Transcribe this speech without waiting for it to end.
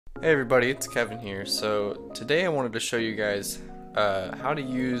Hey everybody, it's Kevin here. So today I wanted to show you guys how to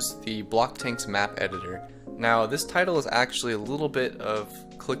use the BlockTanks Map Editor. Now this title is actually a little bit of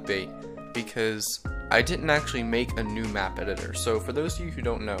clickbait because I didn't actually make a new map editor. So for those of you who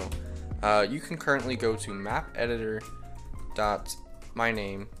don't know, you can currently go to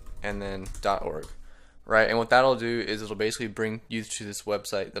mapeditor.myname and then .org, right? And what that'll do is it'll basically bring you to this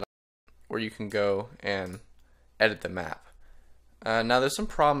website where you can go and edit the map. Now there's some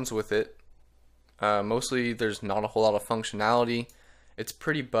problems with it. Mostly there's not a whole lot of functionality. It's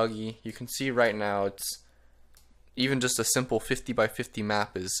pretty buggy. You can see right now it's even just a simple 50 by 50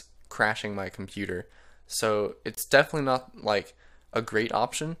 map is crashing my computer. So it's definitely not like a great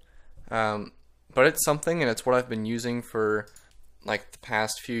option. But it's something, and it's what I've been using for like the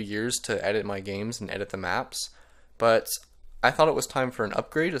past few years to edit my games and edit the maps. But I thought it was time for an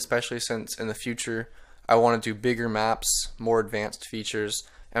upgrade, especially since in the future I want to do bigger maps, more advanced features,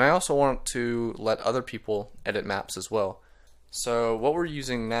 and I also want to let other people edit maps as well. So what we're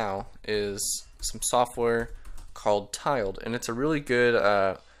using now is some software called Tiled, and it's a really good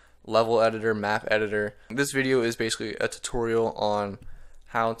level editor, map editor. This video is basically a tutorial on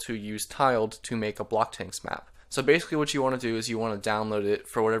how to use Tiled to make a BlockTanks map. So basically what you want to do is you want to download it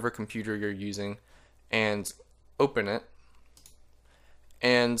for whatever computer you're using and open it.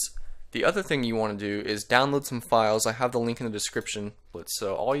 And the other thing you want to do is download some files. I have the link in the description.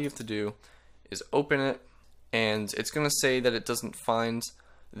 So all you have to do is open it, and it's going to say that it doesn't find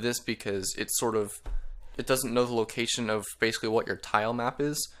this because it doesn't know the location of basically what your tile map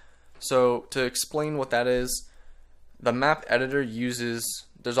is. So to explain what that is, the map editor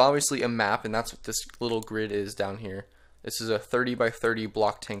there's obviously a map, and that's what this little grid is down here. This is a 30 by 30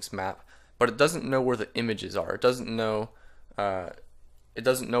 BlockTanks map, but it doesn't know where the images are. It doesn't know where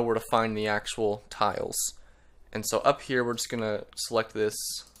to find the actual tiles. And so up here we're just going to select this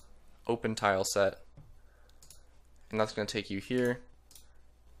open tile set, and that's going to take you here.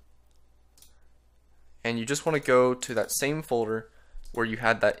 And you just want to go to that same folder where you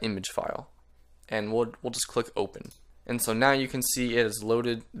had that image file, and we'll just click open. And so now you can see it has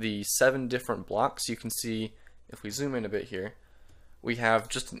loaded the 7 different blocks. You can see, if we zoom in a bit here, we have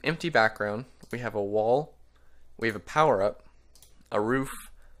just an empty background, we have a wall, we have a power-up, a roof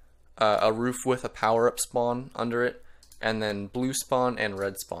with a power-up spawn under it, and then blue spawn and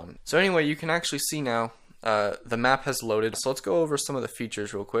red spawn. So anyway, you can actually see now the map has loaded. So let's go over some of the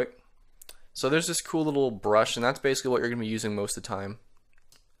features real quick. So there's this cool little brush, and that's basically what you're going to be using most of the time.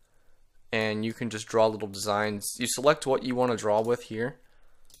 And you can just draw little designs. You select what you want to draw with here.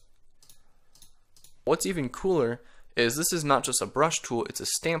 What's even cooler is this is not just a brush tool, it's a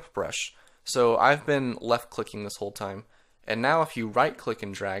stamp brush. So I've been left clicking this whole time. And now if you right click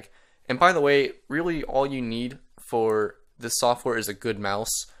and drag, and by the way, really all you need for this software is a good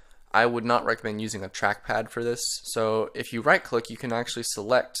mouse. I would not recommend using a trackpad for this. So if you right click, you can actually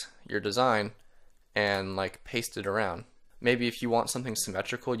select your design and like paste it around. Maybe if you want something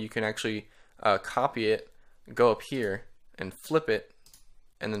symmetrical, you can actually copy it, go up here and flip it,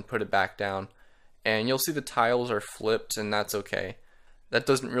 and then put it back down. And you'll see the tiles are flipped, and that's okay. That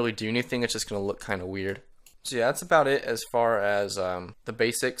doesn't really do anything, it's just going to look kind of weird. So yeah, that's about it as far as the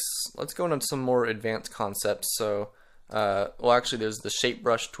basics. Let's go into some more advanced concepts. So, well actually there's the shape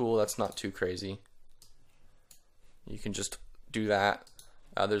brush tool, that's not too crazy. You can just do that.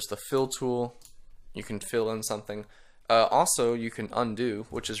 There's the fill tool, you can fill in something. Also, you can undo,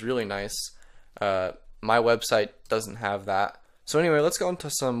 which is really nice. My website doesn't have that. So anyway, let's go into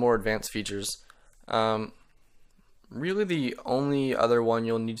some more advanced features. Really the only other one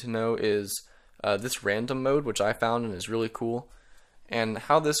you'll need to know is this random mode, which I found and is really cool. And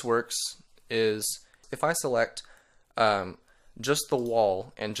how this works is if I select just the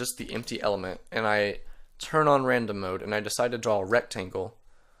wall and just the empty element, and I turn on random mode and I decide to draw a rectangle,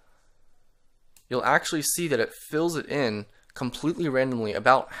 you'll actually see that it fills it in completely randomly.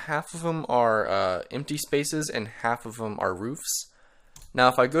 About half of them are empty spaces and half of them are roofs. Now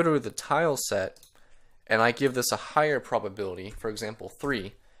if I go to the tile set and I give this a higher probability, for example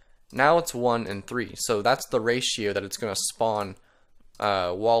 3, now it's 1 and 3. So that's the ratio that it's going to spawn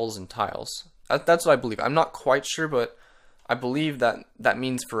walls and tiles. That's what I believe. I'm not quite sure, but I believe that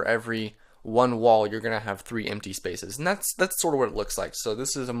means for every 1 wall you're going to have 3 empty spaces. And that's sort of what it looks like. So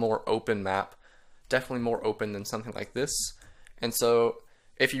this is a more open map. Definitely more open than something like this. And so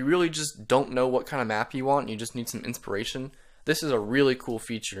if you really just don't know what kind of map you want, you just need some inspiration, this is a really cool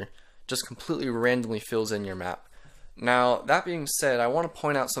feature. Just completely randomly fills in your map. Now that being said, I want to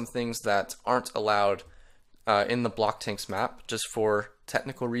point out some things that aren't allowed in the BlockTanks map, just for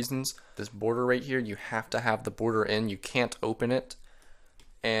technical reasons. This border right here, you have to have the border in, you can't open it.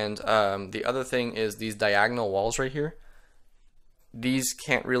 And the other thing is these diagonal walls right here. These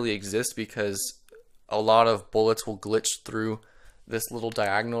can't really exist because a lot of bullets will glitch through this little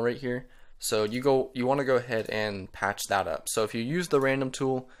diagonal right here. So you want to go ahead and patch that up. So if you use the random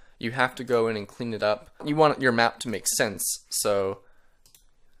tool, you have to go in and clean it up. You want your map to make sense. So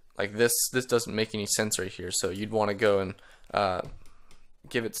like this doesn't make any sense right here. So you'd want to go and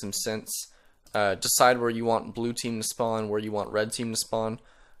give it some sense. Decide where you want blue team to spawn, where you want red team to spawn.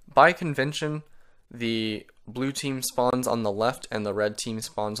 By convention, the blue team spawns on the left and the red team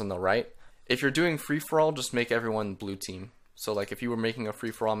spawns on the right. If you're doing free-for-all, just make everyone blue team. So like if you were making a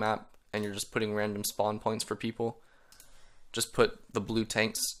free-for-all map and you're just putting random spawn points for people, just put the blue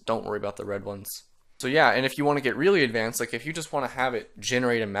tanks, don't worry about the red ones. So yeah, and if you want to get really advanced, like if you just want to have it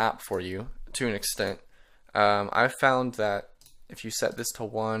generate a map for you to an extent, I've found that if you set this to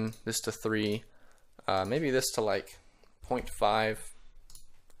 1, this to 3, maybe this to like 0.5,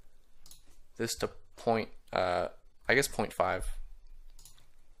 this to I guess 0.5,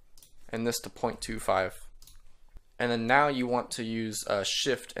 and this to 0.25. And then now you want to use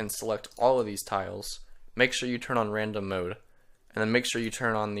shift and select all of these tiles. Make sure you turn on random mode, and then make sure you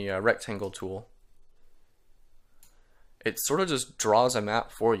turn on the rectangle tool. It sort of just draws a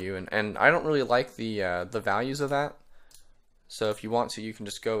map for you, and I don't really like the values of that. So if you want to, you can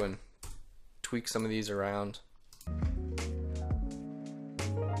just go and tweak some of these around.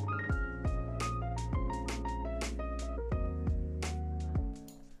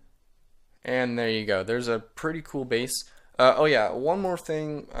 And there you go. There's a pretty cool base. Oh yeah, one more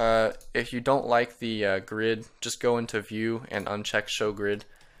thing. If you don't like the grid, just go into view and uncheck show grid.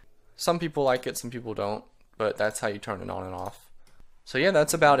 Some people like it, some people don't, but that's how you turn it on and off. So yeah,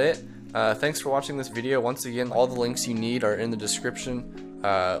 that's about it. Thanks for watching this video. Once again, all the links you need are in the description.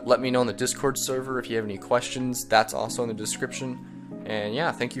 Let me know in the Discord server if you have any questions. That's also in the description. And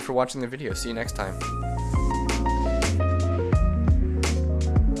yeah, thank you for watching the video. See you next time.